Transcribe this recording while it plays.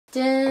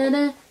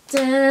Da-na,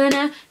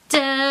 da-na,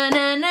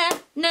 da-na, na,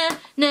 na,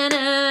 na,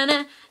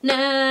 na,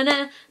 na,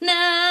 na,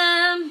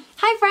 na.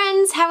 Hi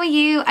friends, how are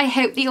you? I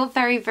hope that you're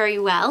very, very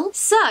well.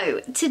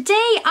 So today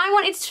I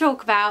wanted to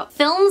talk about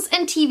films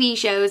and TV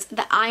shows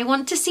that I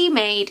want to see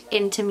made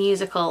into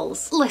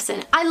musicals.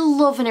 Listen, I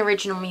love an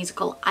original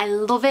musical. I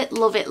love it,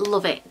 love it,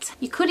 love it.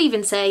 You could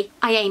even say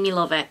I Amy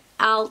love it.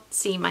 I'll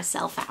see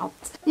myself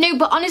out. No,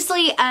 but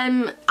honestly,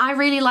 I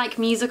really like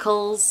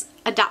musicals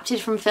adapted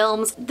from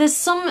films. There's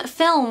some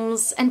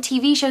films and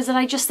TV shows that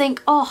I just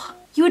think, oh,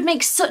 you would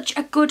make such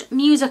a good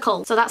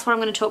musical. So that's what I'm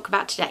going to talk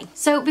about today.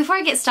 So before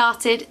I get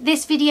started,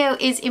 this video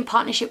is in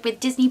partnership with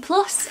Disney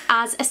Plus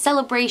as a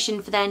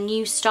celebration for their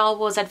new Star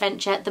Wars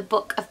adventure, The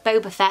Book of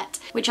Boba Fett,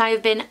 which I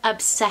have been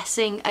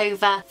obsessing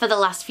over for the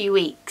last few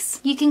weeks.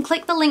 You can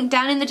click the link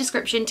down in the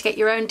description to get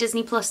your own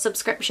Disney Plus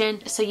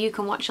subscription so you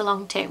can watch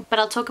along too. But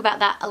I'll talk about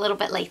that a little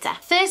bit later.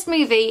 First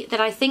movie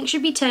that I think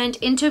should be turned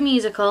into a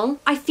musical.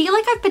 I feel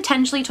like I've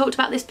potentially talked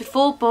about this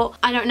before, but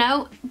I don't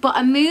know. But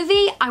a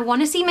movie I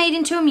want to see made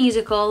into a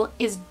musical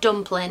is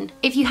Dumplin'.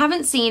 If you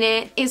haven't seen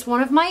it, it's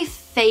one of my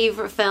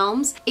favourite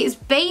films. It's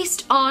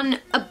based on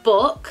a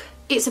book.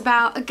 It's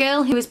about a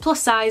girl who is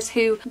plus size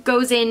who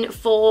goes in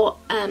for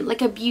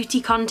like a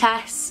beauty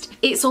contest.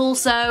 It's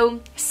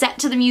also set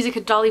to the music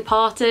of Dolly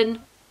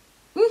Parton.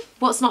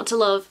 What's not to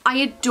love? I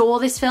adore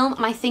this film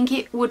and I think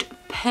it would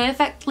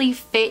perfectly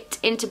fit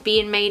into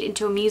being made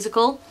into a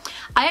musical.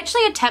 I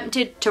actually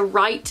attempted to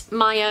write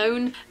my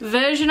own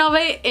version of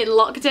it in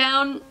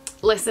lockdown.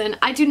 Listen,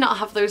 I do not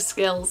have those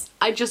skills.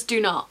 I just do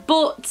not.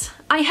 But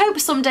I hope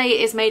someday it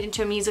is made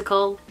into a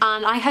musical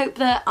and I hope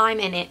that I'm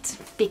in it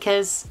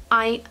because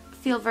I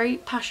feel very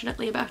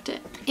passionately about it.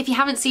 If you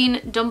haven't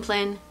seen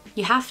Dumplin',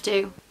 you have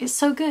to. It's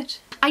so good.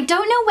 I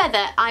don't know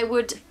whether I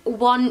would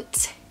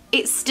want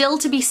it still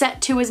to be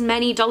set to as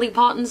many Dolly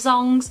Parton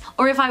songs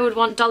or if I would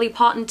want Dolly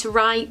Parton to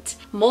write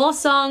more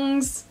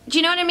songs. Do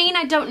you know what I mean?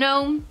 I don't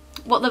know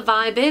what the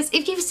vibe is.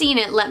 If you've seen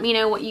it, let me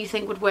know what you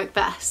think would work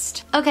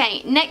best.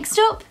 Okay, next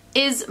up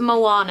is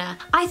Moana.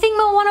 I think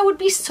Moana would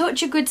be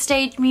such a good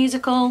stage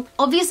musical.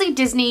 Obviously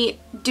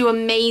Disney do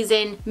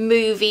amazing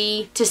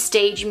movie to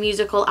stage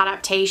musical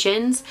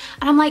adaptations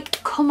and I'm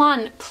like, come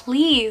on,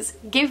 please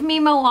give me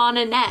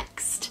Moana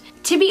next.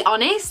 To be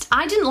honest,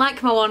 I didn't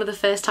like Moana the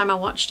first time I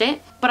watched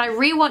it, but I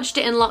rewatched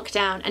it in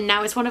lockdown and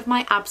now it's one of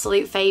my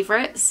absolute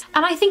favourites.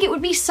 And I think it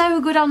would be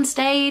so good on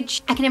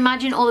stage. I can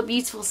imagine all the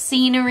beautiful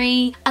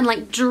scenery and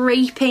like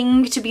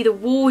draping to be the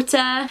water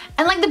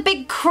and like the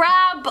big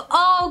crab.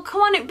 Oh,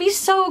 come on, it'd be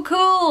so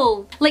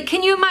cool. Like,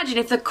 can you imagine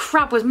if the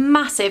crab was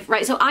massive,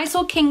 right? So I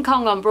saw King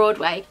Kong on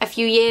Broadway a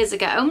few years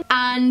ago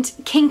and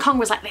King Kong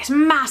was like this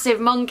massive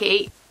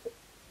monkey.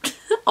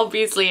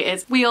 Obviously it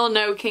is. We all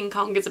know King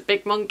Kong is a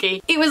big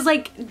monkey. It was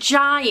like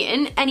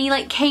giant and he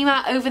like came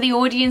out over the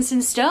audience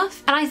and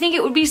stuff. And I think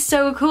it would be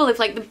so cool if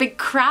like the big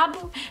crab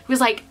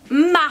was like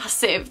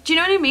massive. Do you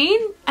know what I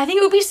mean? I think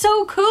it would be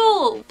so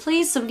cool.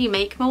 Please somebody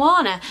make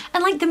Moana.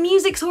 And like the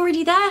music's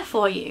already there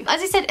for you.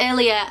 As I said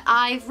earlier,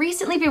 I've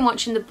recently been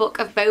watching the Book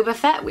of Boba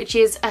Fett, which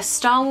is a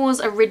Star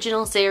Wars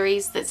original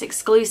series that's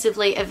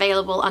exclusively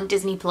available on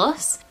Disney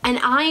Plus. And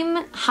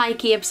I'm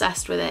high-key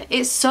obsessed with it.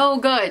 It's so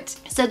good.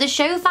 So the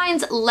show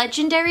finds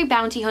legendary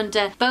bounty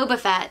hunter Boba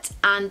Fett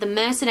and the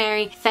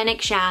mercenary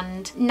Fennec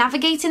Shand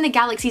navigating the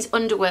galaxy's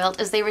underworld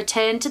as they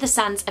return to the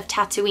sands of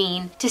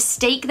Tatooine to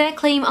stake their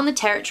claim on the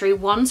territory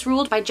once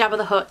ruled by Jabba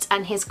the Hutt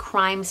and his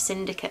crime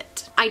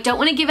syndicate. I don't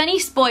want to give any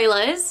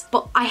spoilers,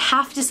 but I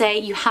have to say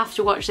you have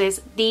to watch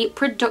this. The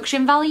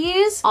production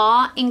values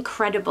are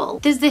incredible.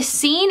 There's this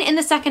scene in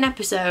the second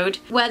episode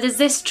where there's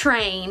this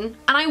train,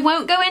 and I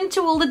won't go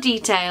into all the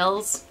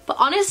details, but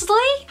honestly,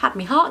 had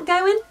me heart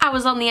going. I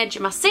was on the edge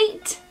of my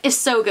seat. It's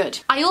so good.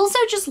 I also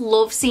just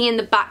love seeing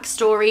the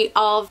backstory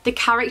of the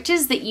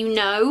characters that you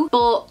know,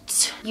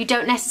 but you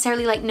don't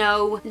necessarily like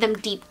know them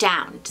deep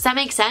down. Does that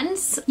make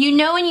sense? You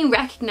know and you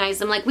recognize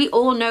them, like we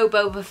all know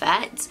Boba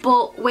Fett,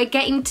 but we're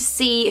getting to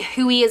see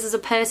who he is as a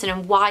person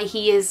and why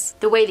he is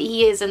the way that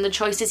he is and the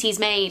choices he's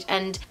made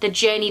and the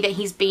journey that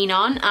he's been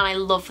on, and I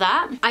love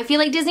that. I feel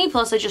like Disney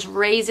Plus are just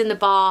raising the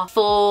bar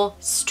for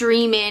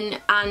streaming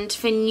and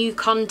for new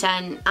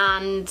content,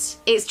 and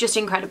it's just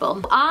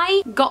incredible.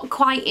 I got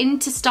quite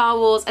into Star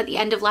Wars at the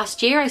end of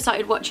last year. I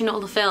started watching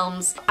all the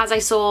films as I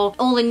saw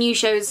all the new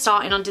shows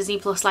starting on Disney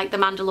Plus, like The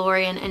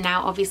Mandalorian and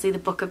now obviously The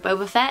Book of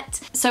Boba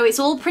Fett. So it's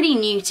all pretty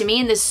new to me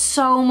and there's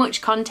so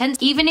much content.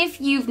 Even if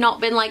you've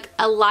not been like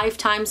a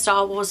lifetime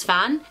Star Wars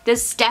fan,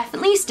 there's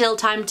definitely still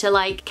time to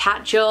like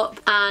catch up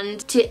and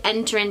to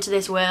enter into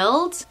this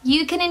world.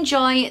 You can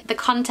enjoy the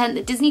content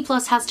that Disney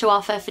Plus has to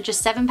offer for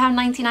just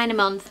 £7.99 a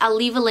month. I'll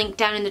leave a link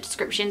down in the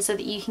description so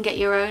that you can get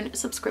your your own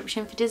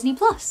subscription for Disney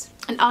Plus.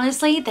 And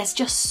honestly, there's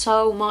just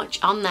so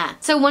much on there.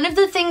 So one of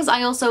the things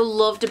I also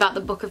loved about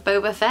the Book of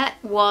Boba Fett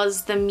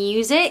was the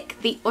music.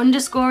 The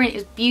underscoring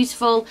is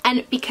beautiful.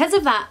 And because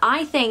of that,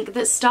 I think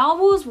that Star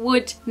Wars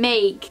would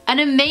make an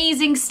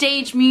amazing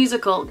stage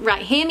musical.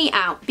 Right, hear me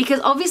out.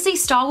 Because obviously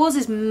Star Wars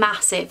is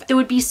massive. There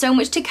would be so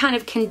much to kind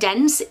of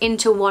condense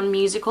into one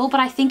musical, but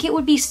I think it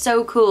would be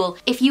so cool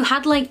if you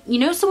had like, you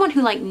know, someone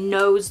who like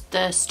knows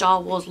the Star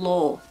Wars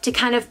lore to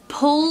kind of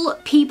pull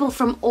people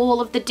from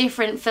all of the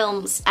different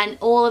films and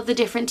all of the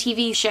different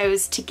TV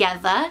shows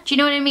together. Do you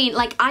know what I mean?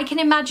 Like, I can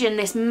imagine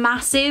this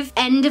massive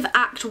end of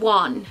Act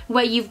 1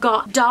 where you've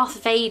got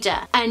Darth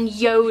Vader and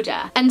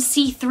Yoda and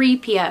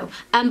C-3PO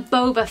and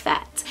Boba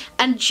Fett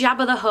and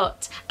Jabba the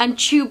Hutt and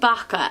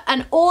Chewbacca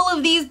and all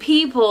of these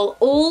people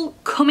all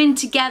coming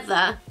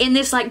together in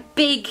this like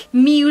big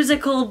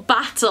musical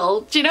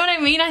battle. Do you know what I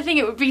mean? I think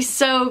it would be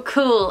so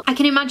cool. I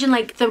can imagine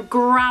like the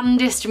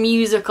grandest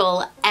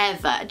musical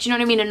ever. Do you know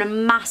what I mean? In a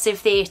massive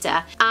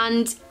theatre.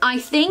 And I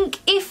think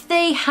if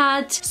they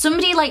had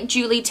somebody like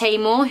Julie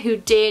Taymor who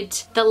did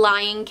The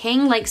Lion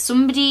King, like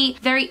somebody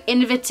very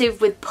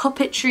innovative with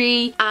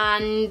puppetry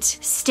and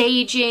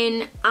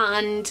staging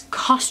and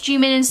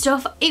costuming and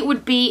stuff, it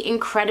would be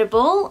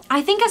incredible.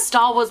 I think a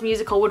Star Wars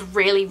musical would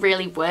really,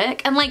 really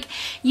work. And like,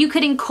 you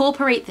could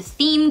incorporate the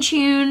theme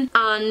tune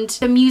and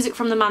the music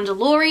from The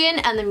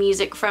Mandalorian and the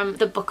music from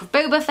the Book of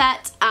Boba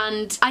Fett,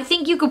 and I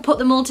think you could put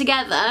them all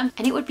together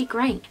and it would be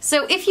great.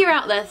 So if you're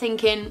out there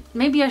thinking,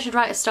 maybe I should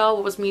write a Star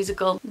Wars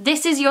musical,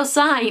 this is your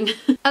sign.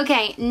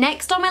 Okay,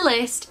 next on my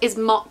list is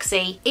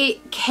Moxie.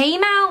 It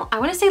came out, I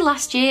want to say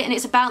last year, and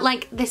it's about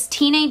like this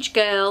teenage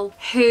girl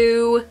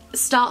who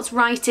starts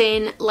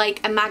writing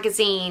like a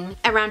magazine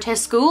around her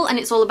school, and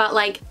it's all about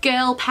like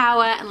girl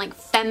power and like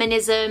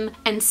feminism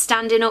and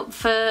standing up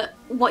for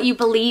what you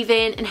believe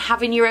in and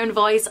having your own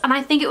voice, and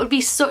I think it would be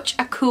such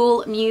a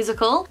cool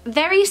musical.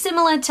 Very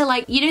similar to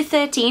like, you know,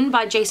 13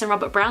 by Jason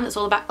Robert Brown, that's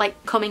all about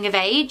like coming of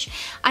age.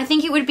 I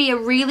think it would be a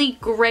really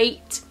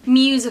great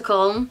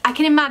musical. I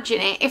can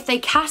imagine it if they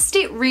cast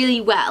it really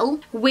well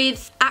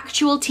with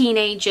actual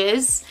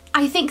teenagers.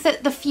 I think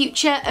that the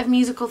future of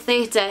musical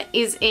theatre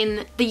is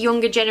in the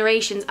younger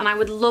generations, and I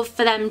would love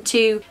for them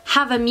to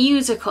have a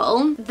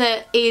musical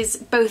that is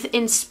both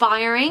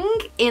inspiring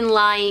in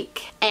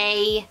like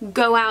a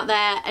go out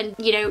there and,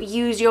 you know,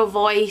 use your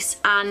voice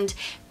and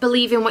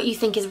believe in what you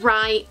think is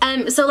right.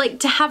 So like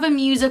to have a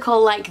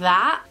musical like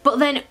that, but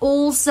then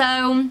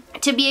also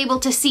to be able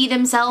to see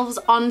themselves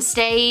on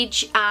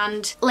stage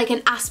and like an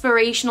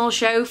aspirational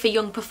show for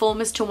young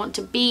performers to want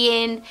to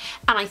be in.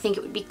 And I think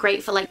it would be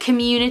great for like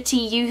community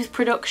youth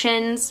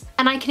productions.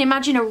 And I can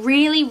imagine a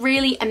really,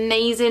 really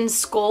amazing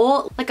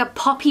score, like a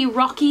poppy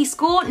rocky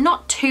score,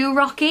 not too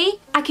rocky.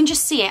 I can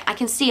just see it. I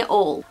can see it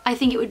all. I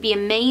think it would be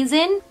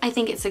amazing. I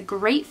think it's a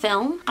great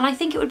film, and I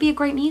think it would be a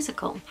great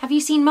musical. Have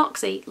you seen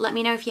Moxie? Let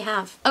me know if you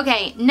have.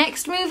 Okay,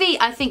 next movie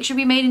I think should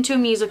be made into a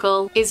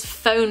musical is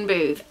Phone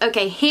Booth.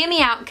 Okay, hear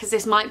me out because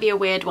this might be a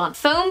weird one.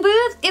 Phone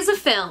Booth is a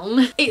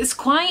film. It's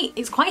quite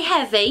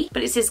heavy,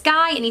 but it's this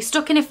guy and he's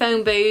stuck in a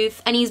phone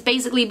booth and he's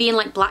basically being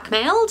like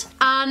blackmailed.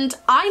 And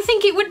I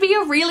think it would be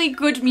a really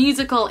good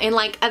musical in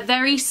like a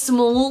very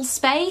small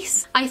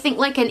space. I think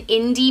like an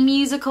indie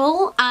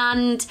musical,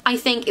 and I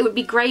think it would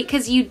be great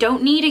because you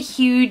don't need a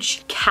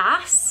huge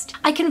cast.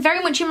 I can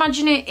very much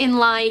imagine it in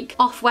like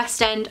off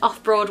West End,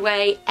 off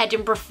Broadway,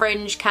 Edinburgh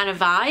Fringe kind of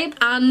vibe,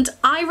 and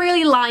I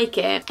really like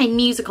it in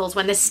musicals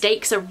when the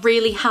stakes are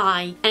really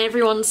high and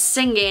everyone's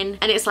singing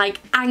and it's like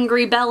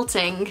angry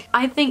belting.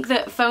 I think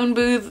that Phone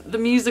Booth the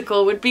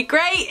musical would be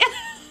great.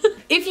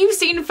 If you've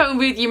seen Phone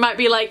Booth, you might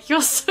be like,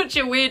 you're such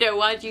a weirdo,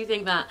 why do you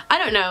think that? I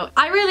don't know.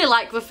 I really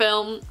like the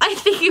film. I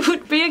think it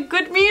would be a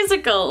good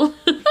musical.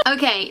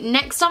 Okay,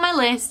 next on my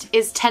list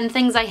is 10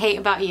 Things I Hate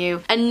About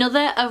You.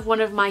 Another of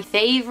one of my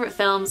favourite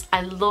films.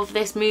 I love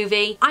this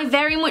movie. I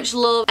very much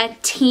love a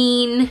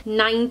teen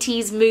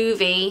 90s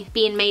movie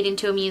being made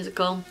into a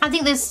musical. I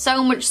think there's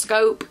so much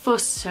scope for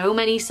so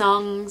many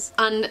songs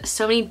and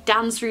so many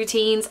dance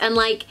routines, and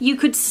like you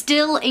could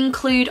still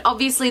include,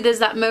 obviously there's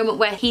that moment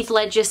where Heath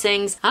Ledger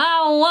sings,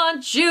 I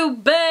want you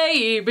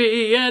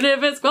baby, and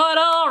if it's quite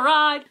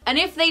alright. And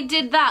if they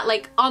did that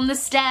like on the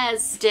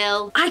stairs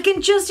still, I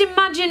can just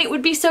imagine it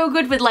would be so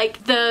good with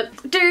like the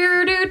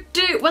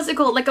do what's it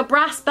called, like a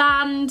brass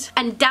band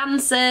and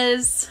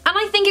dancers. And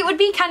I think it would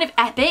be kind of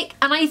epic,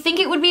 and I think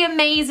it would be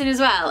amazing as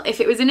well if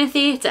it was in a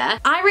theatre.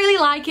 I really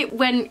like it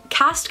when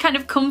cast kind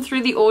of come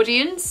through the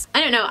audience.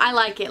 I don't know, I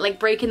like it, like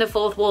breaking the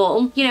fourth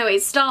wall. You know,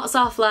 it starts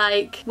off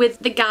like with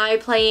the guy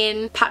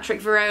playing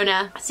Patrick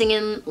Verona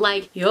singing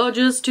like, you're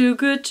just too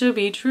good to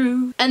be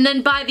true. And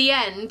then by the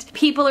end,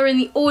 people are in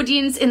the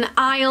audience in the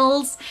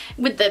aisles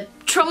with the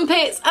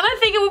trumpets, and I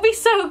think it would be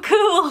so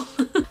cool.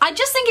 I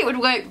just think it would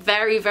work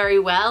very, very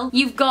well.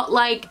 You've got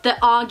like the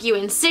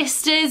arguing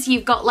sisters,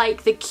 you've got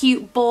like the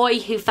cute boy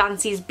who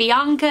fancies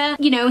Bianca,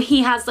 you know,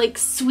 he has like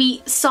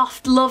sweet,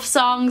 soft love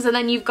songs, and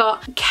then you've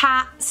got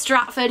Kat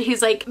Stratford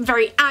who's like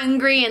very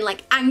angry and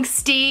like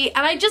angsty,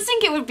 and I just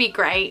think it would be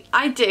great.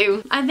 I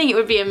do. I think it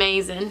would be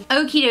amazing.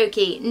 Okie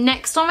dokie,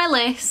 next on my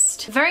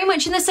list, very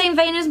much in the same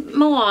vein as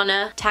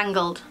Moana,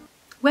 Tangled.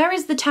 Where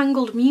is the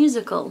Tangled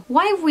musical?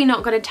 Why have we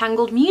not got a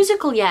Tangled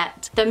musical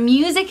yet? The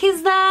music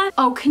is there.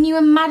 Oh, can you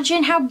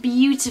imagine how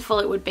beautiful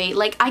it would be?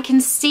 Like, I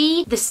can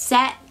see the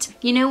set,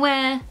 you know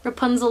where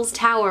Rapunzel's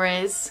tower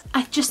is?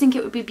 I just think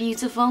it would be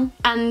beautiful,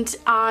 and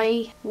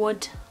I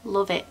would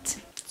love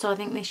it. So I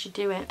think they should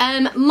do it.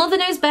 Mother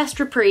Knows Best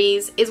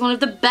Reprise is one of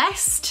the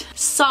best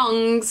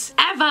songs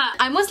ever.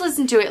 I must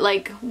listen to it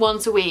like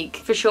once a week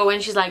for sure, when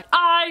she's like,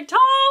 I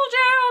told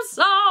you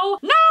so,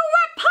 no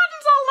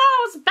Rapunzel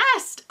knows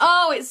best.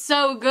 Oh, it's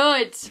so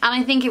good. And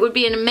I think it would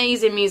be an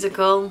amazing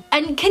musical.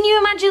 And can you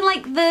imagine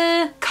like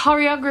the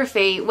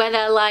choreography where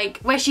they're like,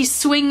 where she's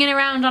swinging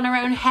around on her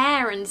own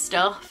hair and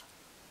stuff?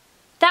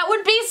 That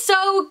would be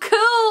so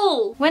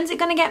cool! When's it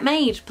gonna get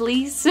made,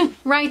 please?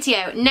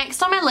 Rightio,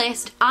 next on my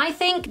list, I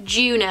think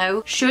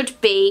Juno should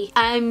be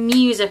a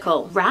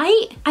musical,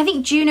 right? I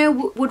think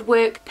Juno would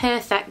work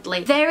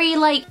perfectly. Very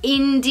like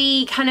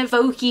indie, kind of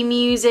folky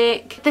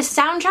music. The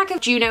soundtrack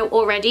of Juno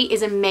already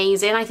is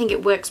amazing. I think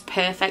it works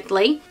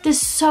perfectly. There's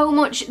so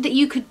much that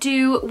you could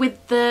do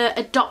with the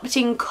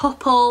adopting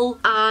couple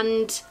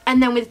and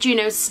then with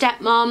Juno's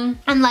stepmom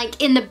and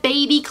like in the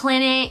baby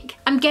clinic.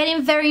 I'm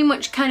getting very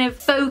much kind of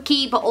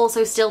folky but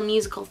also still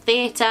musical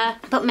theatre,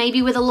 but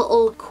maybe with a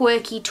little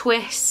quirky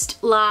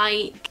twist.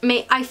 Like,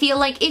 I feel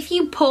like if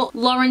you put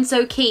Lawrence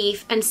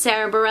O'Keefe and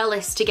Sarah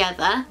Bareilles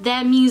together,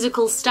 their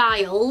musical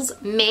styles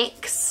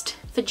mixed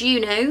for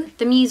Juno,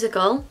 the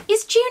musical.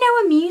 Is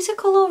Juno a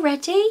musical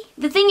already?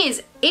 The thing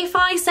is, if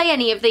I say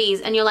any of these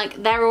and you're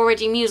like, they're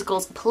already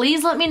musicals,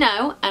 please let me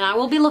know and I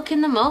will be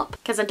looking them up,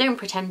 because I don't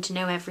pretend to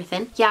know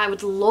everything. Yeah, I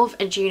would love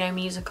a Juno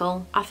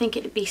musical. I think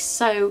it'd be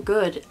so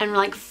good and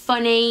like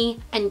funny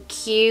and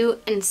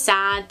cute and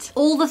sad.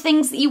 All the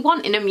things that you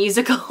want in a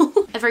musical.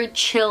 A very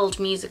chilled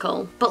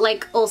musical, but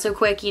like also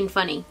quirky and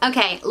funny.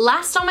 Okay,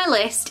 last on my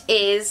list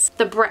is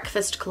The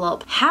Breakfast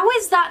Club. How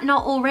is that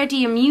not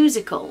already a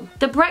musical?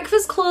 The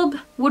Breakfast Club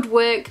would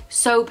work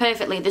so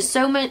perfectly. There's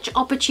so much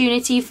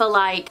opportunity for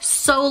like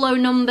solo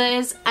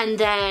numbers and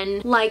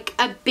then like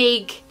a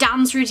big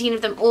dance routine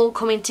of them all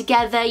coming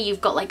together.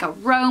 You've got like a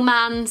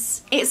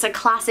romance. It's a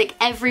classic,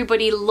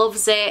 everybody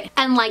loves it,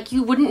 and like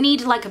you wouldn't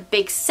need like a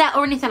big set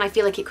or anything. I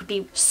feel like it could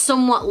be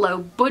somewhat low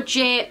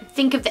budget.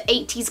 Think of the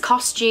 80s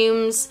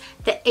costumes,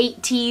 the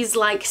 80s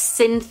like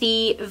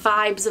synthy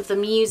vibes of the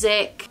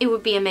music. It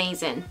would be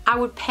amazing. I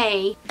would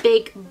pay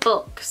big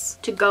bucks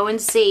to go and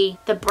see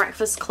The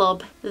Breakfast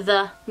Club,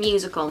 the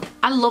musical.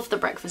 I love The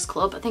Breakfast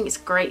Club. I think it's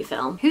a great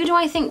film. Who do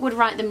I think would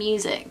write the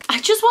music? I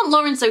just want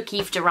Lawrence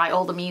O'Keefe to write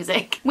all the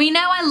music. We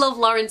know I love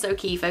Lawrence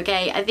O'Keefe,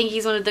 okay? I think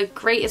he's one of the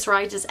greatest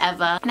writers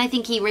ever, and I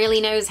think he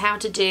really knows how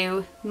to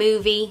do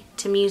movie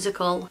to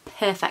musical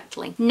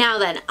perfectly. Now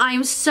then,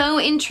 I'm so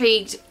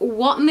intrigued.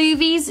 What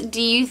movies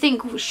do you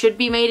think should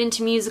be made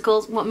into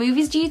musicals? What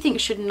movies do you think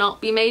should not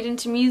be made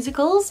into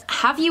musicals?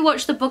 Have you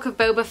watched the Book of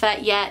Boba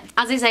Fett yet?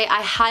 As I say,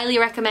 I highly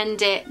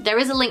recommend it. There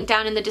is a link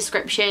down in the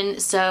description,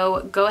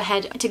 so go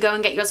ahead to go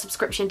and get your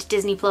subscription to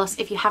Disney Plus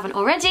if you haven't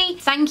already.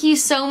 Thank you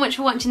so much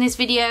for watching this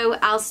video.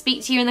 I'll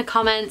speak to you in the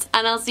comments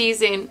and I'll see you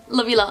soon.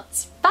 Love you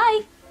lots.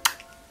 Bye!